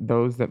like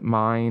those that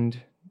mind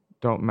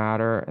don't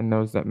matter and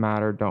those that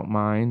matter don't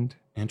mind.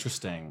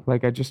 Interesting.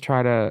 Like, I just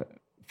try to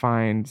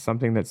find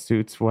something that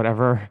suits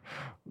whatever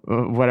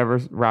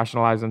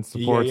rationalizes and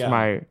supports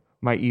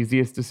my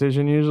easiest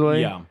decision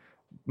usually. Yeah.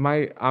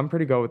 I'm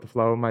pretty go with the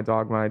flow, my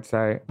dog might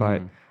say,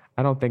 but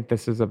I don't think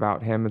this is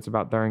about him. It's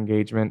about their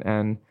engagement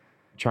and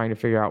trying to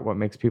figure out what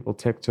makes people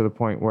tick to the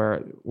point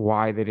where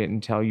why they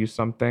didn't tell you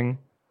something.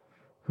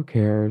 Who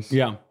cares?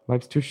 Yeah.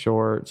 Life's too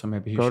short. So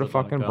maybe go to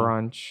fucking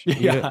brunch.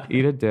 Yeah.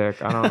 Eat a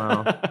dick. I don't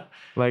know.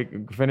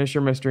 Like, finish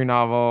your mystery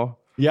novel.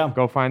 Yeah.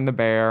 Go find the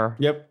bear.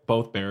 Yep.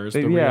 Both bears.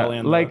 The real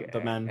and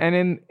the men.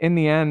 And in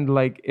the end,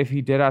 like, if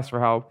he did ask for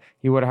help,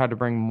 he would have had to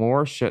bring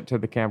more shit to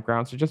the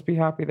campground. So just be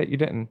happy that you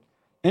didn't.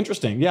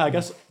 Interesting. Yeah, I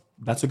guess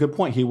that's a good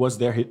point. He was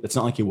there. It's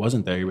not like he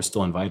wasn't there. He was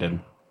still invited.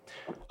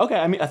 Okay.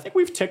 I mean, I think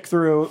we've ticked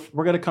through.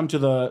 We're going to come to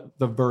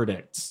the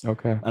verdicts.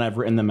 Okay. And I've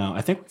written them out.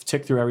 I think we've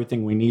ticked through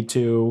everything we need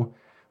to.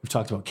 We've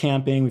talked about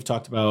camping. We've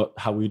talked about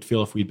how we'd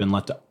feel if we'd been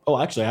let out.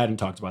 Oh, actually, I hadn't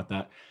talked about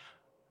that.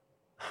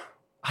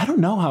 I don't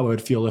know how I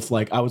would feel if,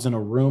 like, I was in a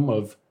room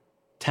of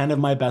 10 of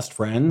my best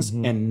friends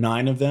and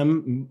 9 of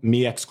them,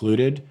 me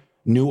excluded,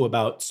 knew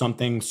about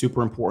something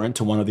super important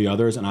to one of the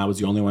others and I was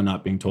the only one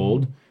not being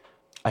told.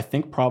 I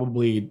think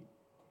probably,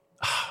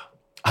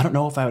 I don't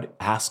know if I would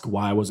ask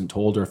why I wasn't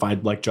told or if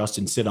I'd like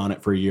Justin sit on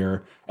it for a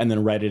year and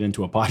then write it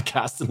into a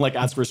podcast and like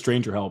ask for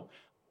stranger help.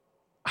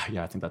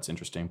 Yeah, I think that's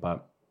interesting,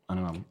 but I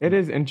don't know. It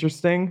is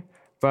interesting,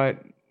 but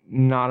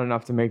not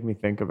enough to make me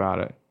think about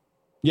it.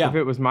 Yeah. If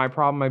it was my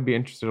problem, I'd be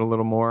interested a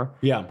little more.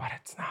 Yeah. But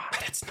it's not.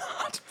 But it's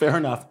not. Fair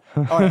enough.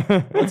 All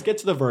right. Let's get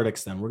to the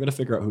verdicts then. We're going to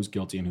figure out who's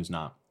guilty and who's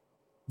not.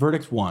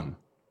 Verdict 1.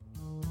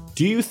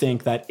 Do you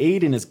think that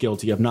Aiden is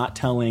guilty of not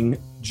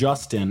telling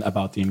Justin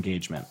about the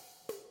engagement?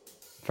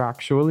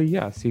 Factually,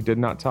 yes. He did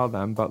not tell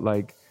them, but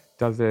like,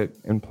 does it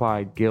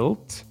imply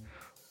guilt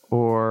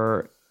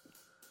or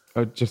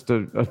just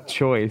a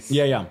choice?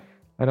 Yeah.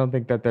 I don't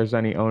think that there's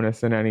any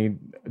onus in any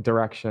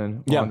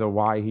direction onto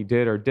why he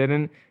did or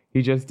didn't.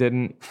 He just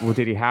didn't. Well,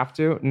 did he have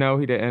to? No,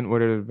 he didn't.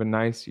 Would it have been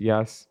nice?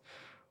 Yes.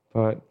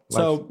 But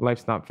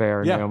life's not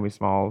fair. Yeah. Naomi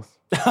Smalls.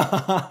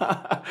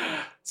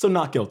 So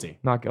not guilty.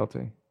 Not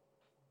guilty.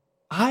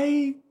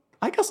 I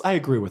guess I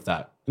agree with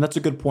that. And that's a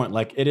good point.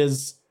 Like, it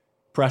is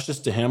precious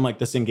to him. Like,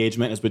 this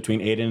engagement is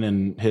between Aiden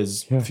and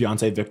his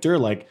fiance, Victor.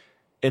 Like,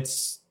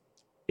 it's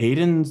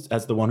Aiden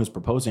as the one who's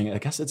proposing. I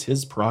guess it's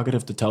his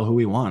prerogative to tell who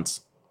he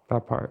wants.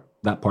 That part.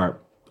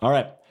 All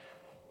right.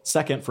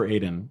 Second for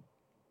Aiden.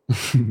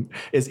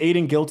 Is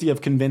Aiden guilty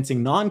of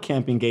convincing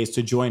non-camping gays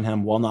to join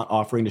him while not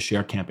offering to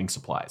share camping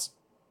supplies?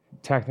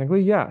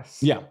 Technically, yes.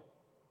 Yeah.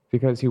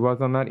 Because he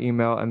was on that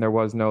email and there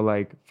was no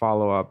like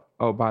follow-up.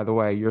 Oh, by the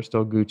way, you're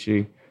still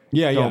Gucci.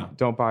 Yeah.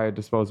 Don't buy a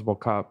disposable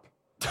cup.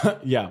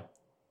 Yeah.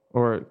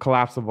 Or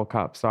collapsible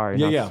cup. Sorry,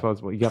 not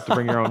disposable. You have to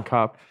bring your own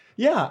cup.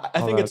 Yeah.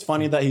 I think it's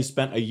funny that he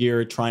spent a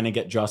year trying to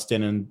get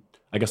Justin and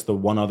I guess the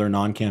one other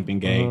non-camping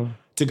gay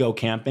to go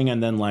camping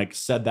and then like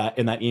said that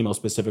in that email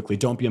specifically,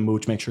 don't be a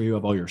mooch, make sure you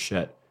have all your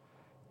shit.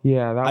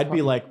 Yeah. I'd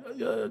be like,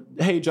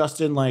 hey,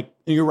 Justin, like,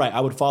 you're right.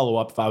 I would follow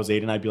up if I was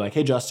Aiden. I'd be like,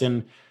 hey,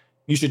 Justin,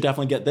 you should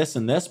definitely get this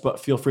and this, but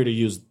feel free to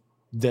use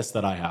this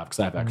that I have because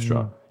I have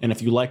extra. And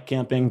if you like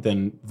camping,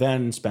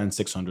 then spend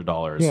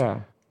 $600. Yeah.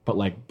 But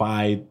like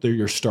buy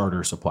your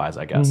starter supplies,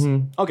 I guess.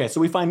 Okay,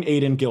 so we find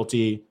Aiden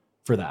guilty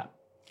for that.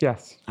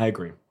 Yes. I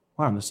agree.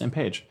 We're on the same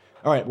page.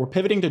 All right, we're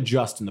pivoting to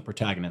Justin, the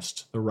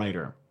protagonist, the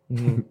writer.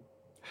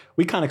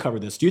 We kind of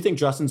covered this. Do you think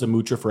Justin's a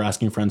moocher for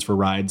asking friends for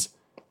rides?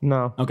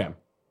 No. Okay.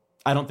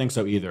 I don't think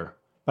so either.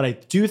 But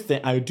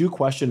I do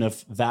question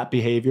if that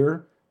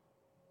behavior.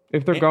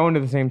 If they're going to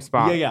the same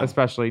spot, Yeah.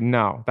 especially,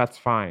 no, that's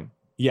fine.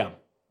 Yeah.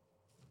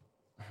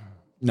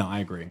 No, I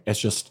agree. It's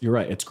just, you're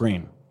right. It's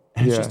green.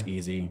 And it's just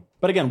easy.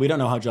 But again, we don't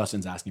know how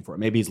Justin's asking for it.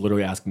 Maybe he's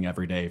literally asking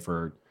every day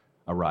for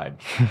a ride.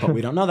 But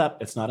we don't know that.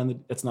 It's not in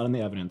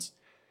the evidence.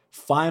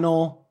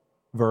 Final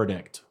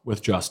verdict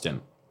with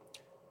Justin.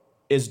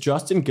 Is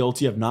Justin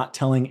guilty of not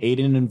telling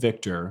Aiden and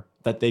Victor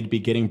that they'd be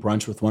getting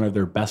brunch with one of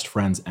their best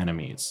friend's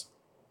enemies?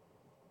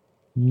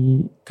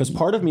 Because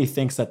part of me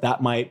thinks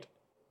that might,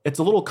 it's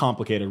a little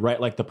complicated, right?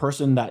 Like the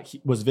person that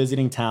was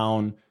visiting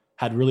town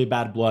had really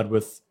bad blood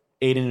with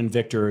Aiden and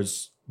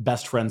Victor's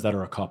best friends that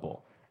are a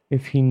couple.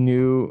 If he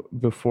knew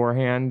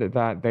beforehand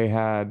that they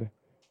had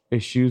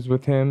issues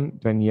with him,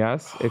 then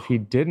yes. If he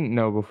didn't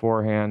know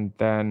beforehand,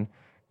 then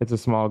It's a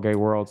small gay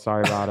world.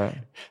 Sorry about it.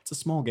 It's a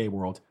small gay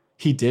world.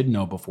 He did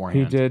know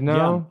beforehand. He did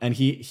know? Yeah. And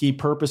he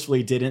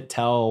purposefully didn't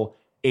tell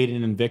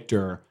Aiden and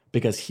Victor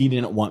because he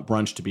didn't want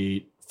brunch to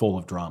be full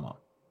of drama.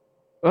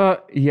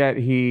 Yet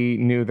he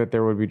knew that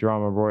there would be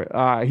drama, boy.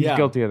 He's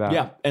guilty of that.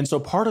 Yeah. And so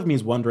part of me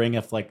is wondering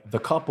if like the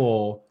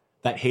couple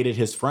that hated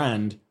his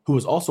friend, who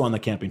was also on the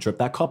camping trip,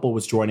 that couple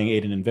was joining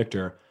Aiden and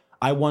Victor.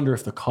 I wonder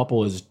if the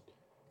couple is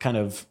kind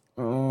of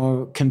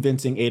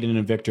convincing Aiden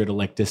and Victor to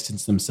like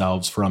distance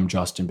themselves from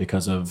Justin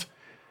because of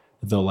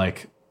the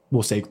like,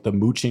 we'll say the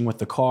mooching with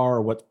the car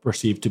or what's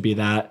perceived to be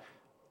that.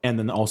 And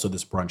then also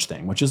this brunch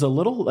thing, which is a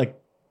little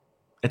like,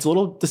 it's a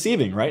little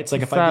deceiving, right? It's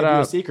like, if I give you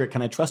a secret,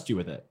 can I trust you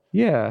with it?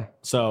 Yeah.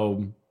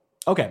 So,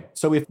 okay.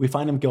 So we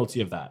find him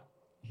guilty of that.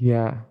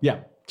 Yeah.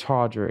 Yeah.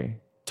 Tawdry.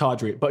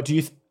 But do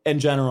you, in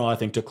general, I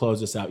think to close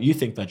this out, you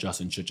think that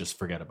Justin should just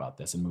forget about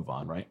this and move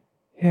on, right?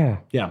 Yeah.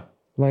 Yeah.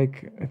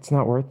 Like, it's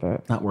not worth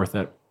it. Not worth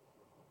it.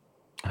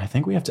 And I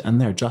think we have to end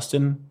there.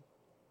 Justin,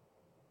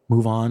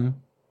 move on.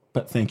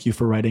 But thank you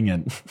for writing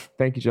in.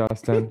 Thank you,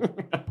 Justin.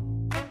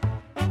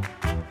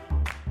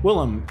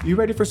 Willam, you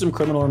ready for some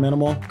criminal or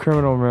minimal?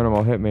 Criminal or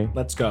minimal, hit me.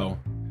 Let's go.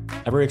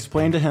 I've already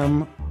explained to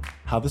him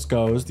how this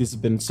goes. These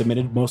have been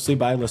submitted mostly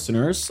by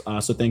listeners,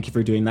 so thank you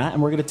for doing that.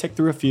 And we're going to tick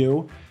through a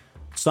few,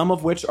 some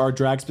of which are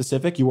drag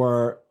specific. You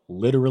are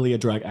literally a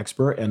drag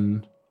expert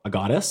and a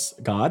goddess,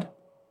 a god.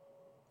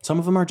 Some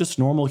of them are just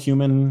normal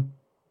human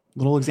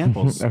little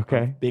examples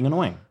okay. of being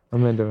annoying.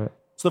 I'm into it.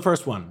 So the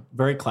first one,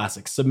 very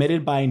classic,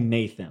 submitted by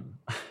Nathan.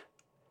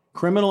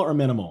 Criminal or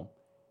minimal?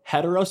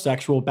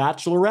 Heterosexual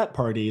bachelorette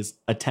parties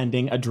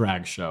attending a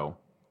drag show.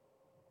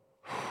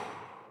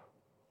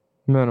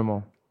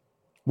 Minimal.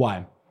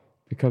 Why?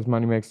 Because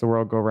money makes the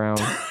world go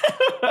round.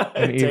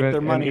 and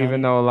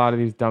even though a lot of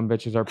these dumb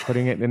bitches are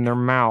putting it in their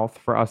mouth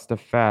for us to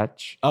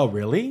fetch. Oh,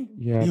 really?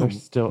 Yeah, they're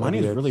still money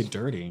idiots. Is really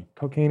dirty.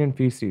 Cocaine and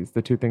feces,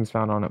 the two things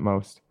found on it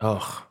most.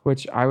 Ugh.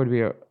 Which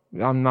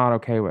I'm not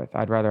okay with.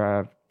 I'd rather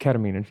have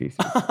ketamine and feces.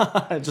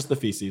 Just the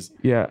feces.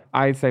 Yeah,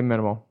 I'd say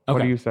minimal. Okay.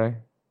 What do you say?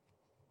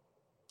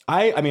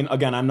 I mean,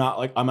 again, I'm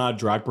not a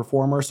drag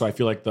performer, so I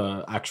feel like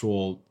the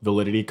actual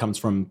validity comes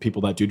from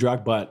people that do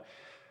drag, but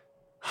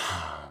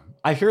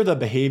I hear the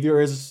behavior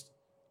is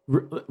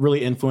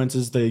really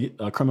influences the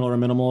criminal or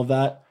minimal of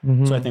that.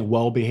 Mm-hmm. So I think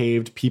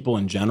well-behaved people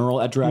in general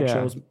at drag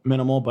shows,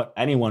 minimal, but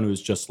anyone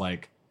who's just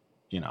like,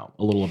 a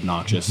little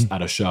obnoxious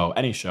at a show,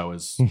 any show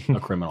is a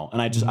criminal.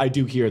 And I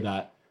do hear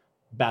that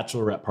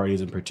bachelorette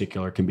parties in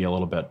particular can be a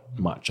little bit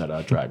much at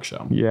a drag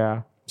show.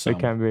 Yeah, so, it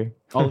can be.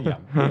 Oh yeah,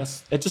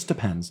 yes, it just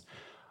depends.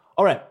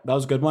 All right, that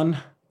was a good one.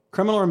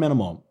 Criminal or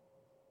minimal?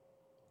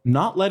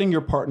 Not letting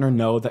your partner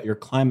know that you're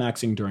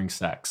climaxing during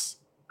sex.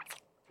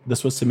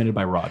 This was submitted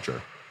by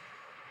Roger.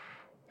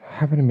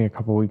 Happened to me a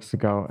couple weeks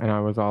ago, and I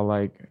was all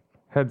like,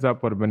 heads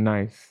up would have been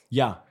nice.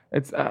 Yeah.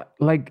 It's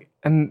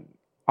and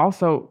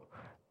also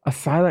a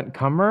silent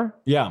comer.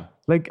 Yeah.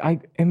 Like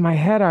in my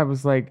head, I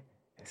was like,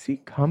 is he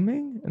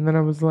coming? And then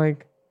I was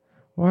like,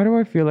 why do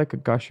I feel like a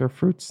Gusher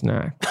fruit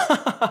snack?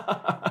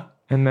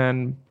 And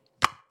then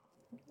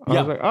I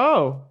was like,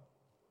 oh,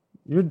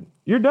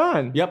 you're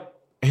done. Yep.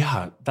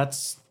 Yeah.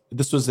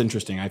 This was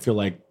interesting. I feel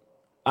like,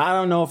 I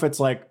don't know if it's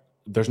like,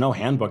 there's no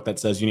handbook that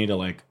says you need to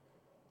like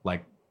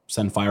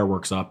send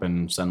fireworks up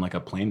and send like a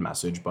plain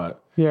message,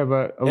 but yeah,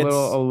 but a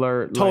little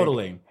alert.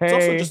 Totally. Like, hey. It's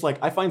also just like,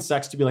 I find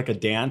sex to be like a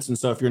dance. And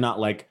so if you're not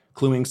like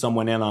cluing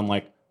someone in on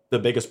like the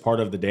biggest part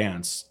of the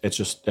dance, it's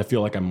just, I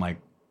feel like I'm like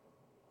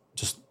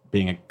just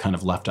being kind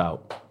of left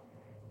out.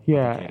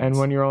 Yeah. And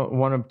when you're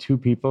one of two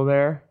people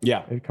there,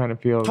 yeah, it kind of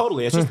feels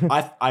totally. It's just,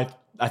 I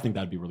think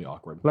that'd be really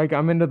awkward. Like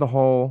I'm into the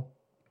whole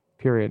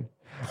period.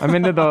 I'm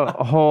into the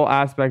whole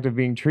aspect of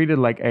being treated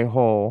like a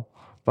whole.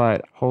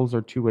 But holes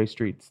are two-way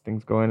streets.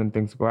 Things go in and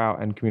things go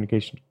out, and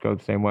communication go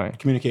the same way.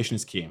 Communication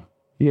is key.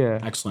 Yeah.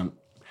 Excellent.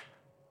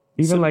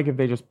 Even like if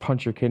they just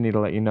punch your kidney to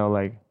let you know,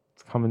 like,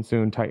 it's coming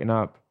soon, tighten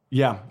up.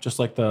 Yeah, just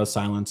like the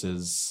silence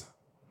is,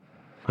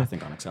 I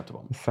think,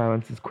 unacceptable. The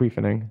silence is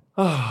queefening.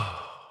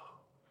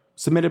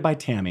 Submitted by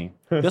Tammy.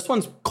 This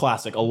one's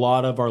classic. A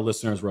lot of our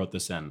listeners wrote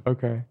this in.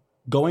 Okay.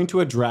 Going to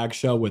a drag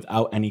show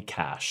without any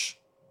cash.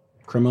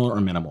 Criminal or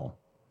minimal?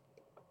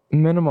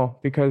 Minimal,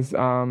 because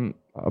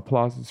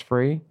applause is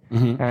free,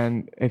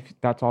 and if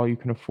that's all you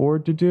can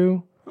afford to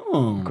do,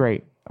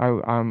 great.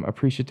 I'm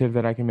appreciative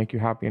that I can make you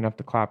happy enough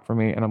to clap for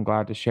me, and I'm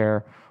glad to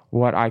share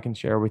what I can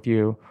share with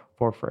you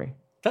for free.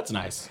 That's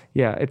nice.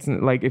 Yeah, it's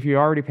like if you're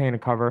already paying a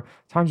cover,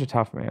 times are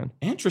tough, man.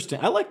 Interesting.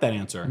 I like that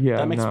answer. Yeah,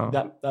 that makes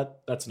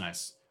that's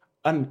nice.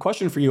 And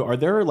question for you: are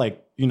there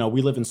like we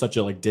live in such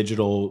a like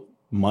digital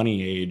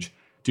money age?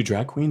 Do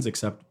drag queens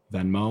accept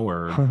Venmo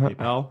or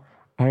PayPal?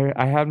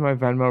 I had my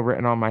Venmo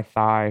written on my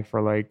thigh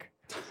for like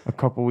a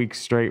couple weeks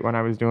straight when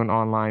I was doing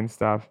online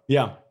stuff.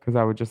 Yeah. Because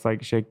I would just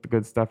like shake the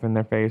good stuff in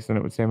their face and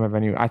it would say my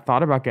venue. I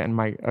thought about getting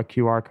a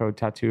QR code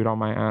tattooed on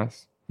my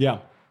ass. Yeah.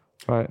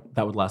 But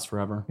that would last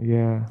forever.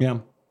 Yeah. Yeah.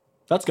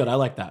 That's good. I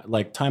like that.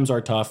 Like times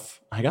are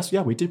tough. I guess,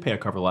 yeah, we did pay a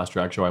cover the last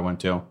drag show I went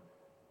to.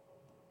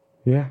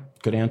 Yeah.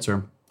 Good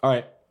answer. All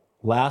right.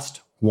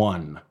 Last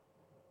one.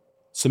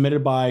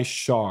 Submitted by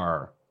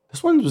Shar.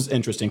 This one was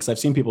interesting because I've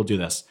seen people do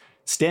this.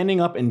 Standing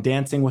up and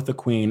dancing with the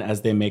queen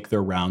as they make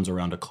their rounds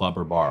around a club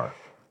or bar.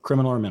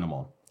 Criminal or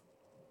minimal?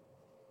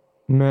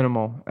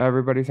 Minimal.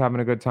 Everybody's having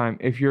a good time.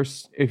 If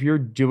you're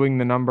doing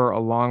the number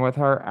along with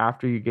her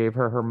after you gave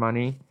her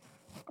money,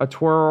 a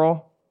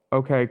twirl,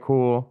 okay,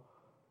 cool.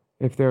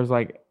 If there's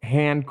like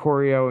hand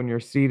choreo and you're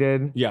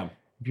seated, yeah.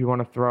 If you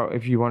want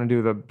to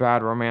do the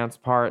bad romance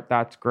part,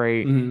 that's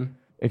great. Mm-hmm.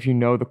 If you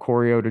know the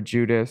choreo to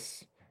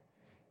Judas,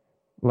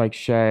 like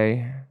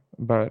Shay,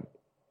 but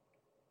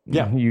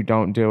you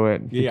don't do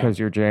it because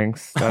you're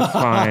Jinx. That's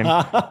fine.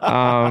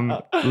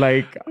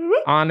 Like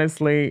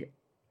honestly,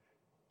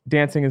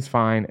 dancing is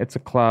fine. It's a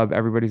club.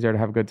 Everybody's there to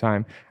have a good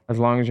time. As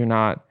long as you're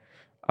not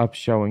up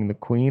showing the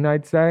queen,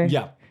 I'd say.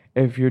 Yeah.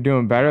 If you're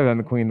doing better than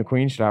the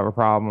queen should have a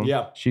problem.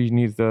 Yeah. She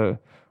needs to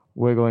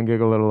wiggle and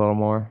giggle it a little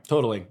more.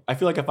 Totally. I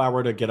feel like if I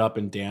were to get up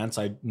and dance,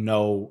 I'd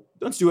know,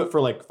 let's do it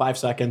for like 5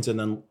 seconds and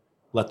then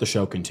let the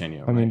show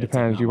continue. I mean,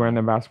 depends. You wearing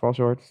them basketball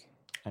shorts?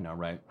 I know,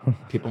 right?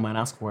 People might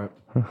ask for it.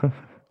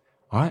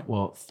 All right.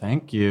 Well,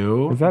 thank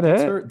you. Is that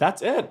it?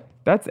 That's it.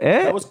 That's it?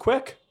 That was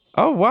quick.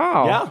 Oh,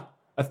 wow.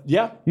 Yeah.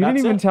 Yeah. You didn't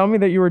even tell me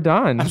that you were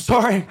done. I'm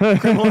sorry.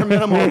 Criminal or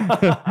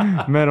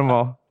minimal?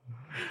 Minimal.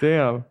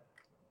 Damn.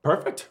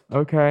 Perfect.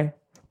 Okay.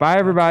 Bye,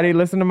 everybody.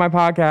 Listen to my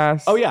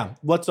podcast. Oh, yeah.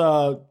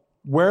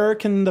 Where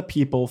can the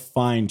people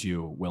find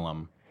you,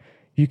 Willam?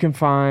 You can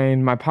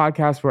find my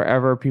podcast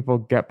wherever people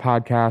get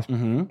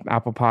podcasts,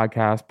 Apple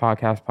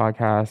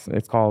Podcasts.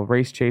 It's called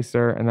Race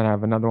Chaser. And then I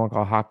have another one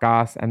called Hot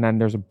Goss. And then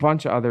there's a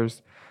bunch of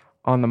others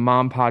on the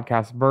Mom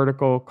Podcast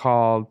vertical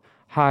called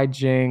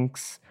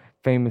Hijinks,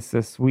 Famous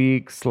This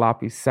Week,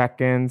 Sloppy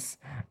Seconds,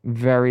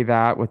 Very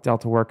That with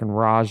Delta Work and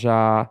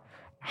Raja,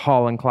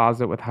 Hall and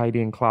Closet with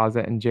Heidi and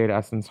Closet and Jade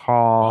Essence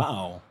Hall.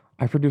 Wow.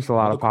 I produce a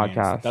lot of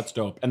podcasts. That's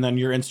dope. And then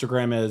your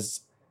Instagram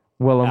is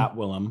Willam. At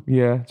Willam.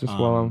 Yeah, just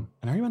Willam.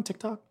 And are you on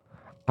TikTok?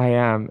 I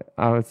am.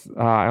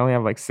 I only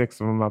have like 6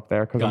 of them up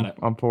there because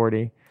I'm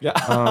 40.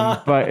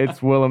 Yeah. But it's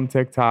Willam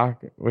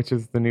TikTok, which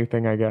is the new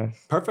thing, I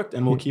guess. Perfect.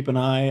 And we'll keep an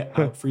eye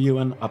out for you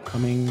in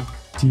upcoming.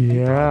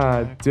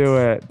 Yeah, do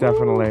it.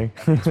 Definitely.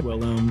 Thanks,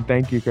 Willam.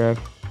 Thank you, Griff.